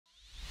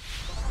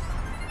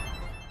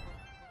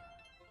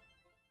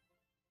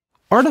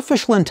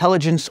Artificial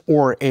intelligence,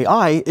 or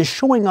AI, is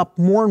showing up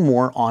more and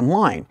more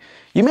online.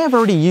 You may have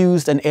already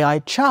used an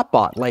AI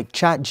chatbot like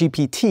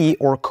ChatGPT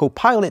or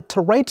Copilot to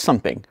write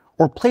something,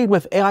 or played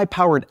with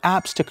AI-powered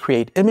apps to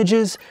create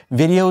images,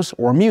 videos,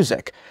 or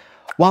music.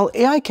 While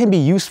AI can be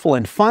useful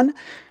and fun,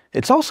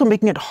 it's also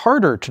making it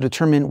harder to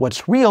determine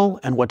what's real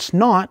and what's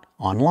not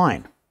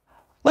online.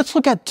 Let's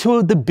look at two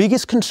of the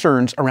biggest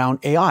concerns around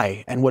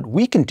AI and what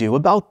we can do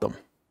about them.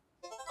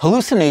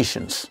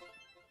 Hallucinations.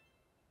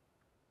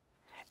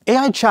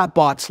 AI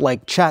chatbots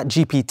like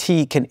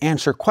ChatGPT can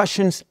answer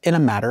questions in a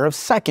matter of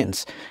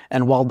seconds,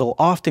 and while they'll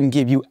often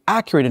give you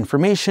accurate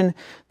information,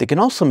 they can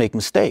also make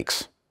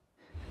mistakes.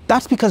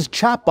 That's because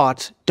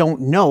chatbots don't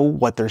know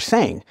what they're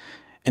saying.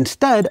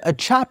 Instead, a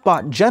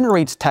chatbot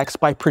generates text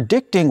by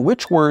predicting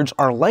which words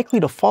are likely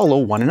to follow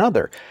one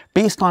another,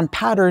 based on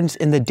patterns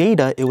in the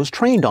data it was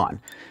trained on.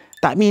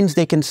 That means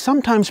they can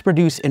sometimes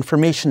produce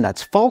information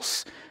that's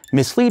false,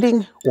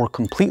 misleading, or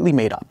completely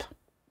made up.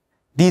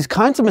 These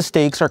kinds of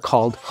mistakes are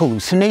called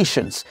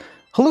hallucinations.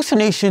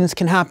 Hallucinations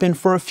can happen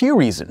for a few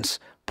reasons: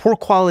 poor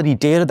quality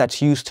data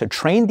that's used to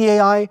train the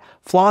AI,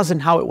 flaws in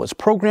how it was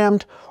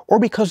programmed, or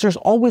because there's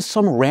always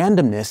some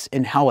randomness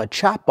in how a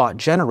chatbot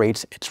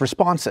generates its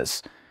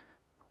responses.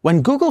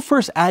 When Google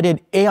first added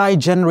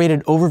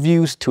AI-generated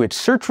overviews to its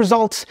search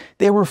results,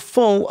 they were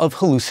full of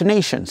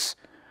hallucinations.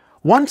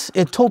 Once,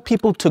 it told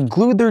people to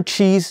glue their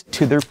cheese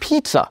to their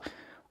pizza,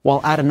 while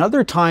at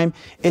another time,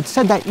 it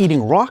said that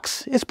eating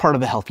rocks is part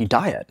of a healthy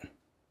diet.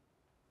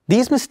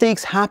 These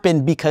mistakes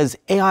happen because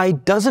AI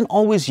doesn't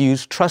always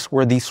use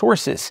trustworthy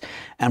sources,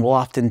 and will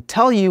often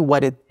tell you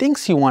what it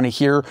thinks you want to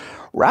hear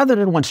rather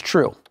than what's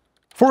true.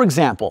 For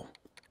example,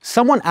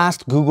 someone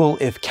asked Google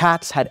if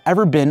cats had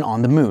ever been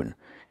on the moon.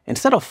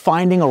 Instead of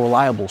finding a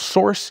reliable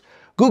source,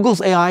 Google's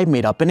AI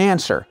made up an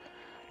answer.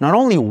 Not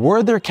only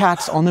were there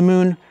cats on the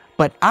moon,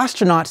 but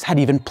astronauts had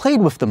even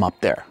played with them up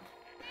there.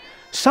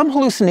 Some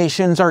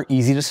hallucinations are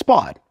easy to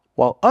spot,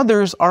 while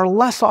others are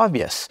less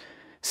obvious.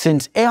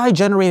 Since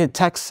AI-generated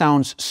text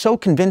sounds so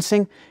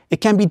convincing,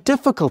 it can be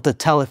difficult to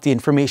tell if the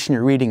information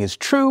you're reading is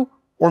true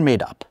or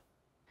made up.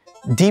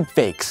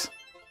 Deepfakes.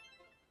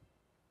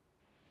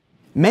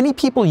 Many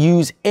people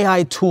use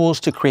AI tools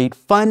to create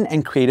fun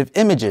and creative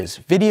images,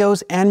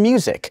 videos, and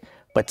music,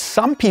 but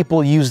some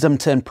people use them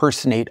to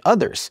impersonate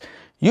others,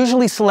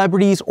 usually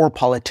celebrities or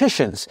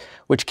politicians,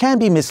 which can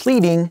be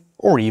misleading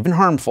or even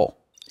harmful.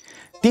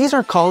 These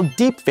are called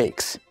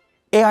deepfakes,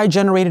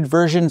 AI-generated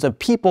versions of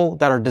people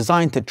that are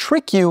designed to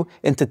trick you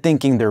into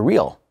thinking they're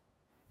real.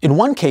 In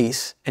one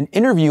case, an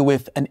interview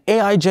with an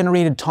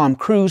AI-generated Tom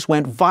Cruise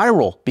went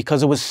viral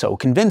because it was so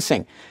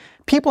convincing.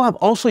 People have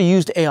also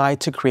used AI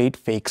to create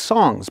fake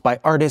songs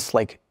by artists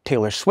like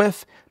Taylor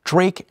Swift,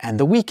 Drake, and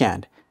The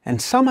Weeknd, and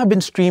some have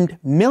been streamed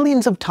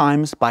millions of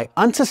times by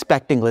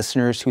unsuspecting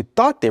listeners who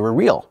thought they were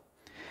real.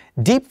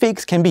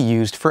 Deepfakes can be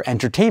used for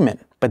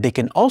entertainment, but they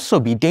can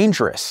also be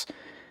dangerous.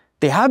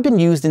 They have been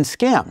used in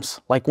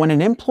scams, like when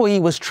an employee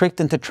was tricked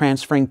into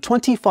transferring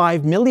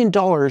 $25 million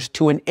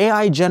to an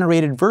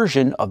AI-generated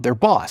version of their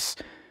boss.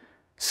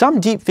 Some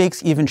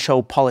deepfakes even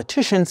show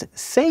politicians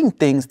saying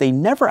things they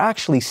never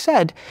actually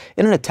said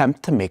in an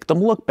attempt to make them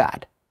look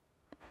bad.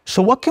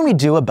 So what can we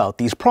do about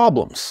these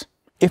problems?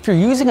 If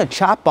you're using a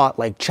chatbot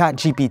like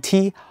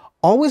ChatGPT,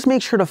 always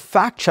make sure to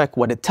fact-check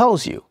what it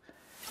tells you.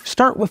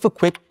 Start with a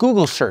quick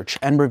Google search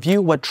and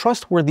review what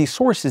trustworthy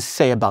sources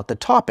say about the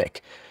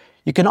topic.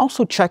 You can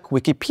also check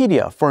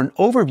Wikipedia for an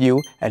overview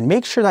and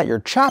make sure that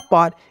your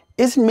chatbot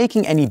isn't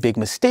making any big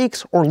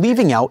mistakes or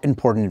leaving out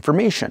important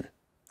information.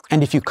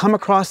 And if you come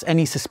across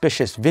any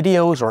suspicious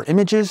videos or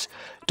images,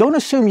 don't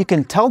assume you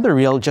can tell they're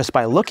real just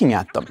by looking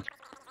at them.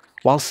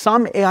 While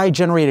some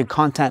AI-generated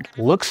content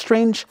looks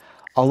strange,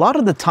 a lot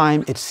of the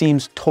time it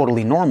seems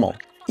totally normal,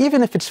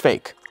 even if it's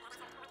fake.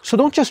 So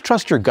don't just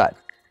trust your gut.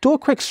 Do a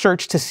quick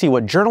search to see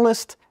what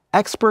journalists,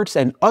 experts,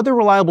 and other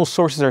reliable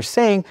sources are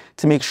saying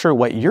to make sure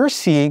what you're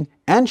seeing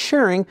and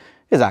sharing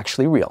is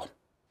actually real.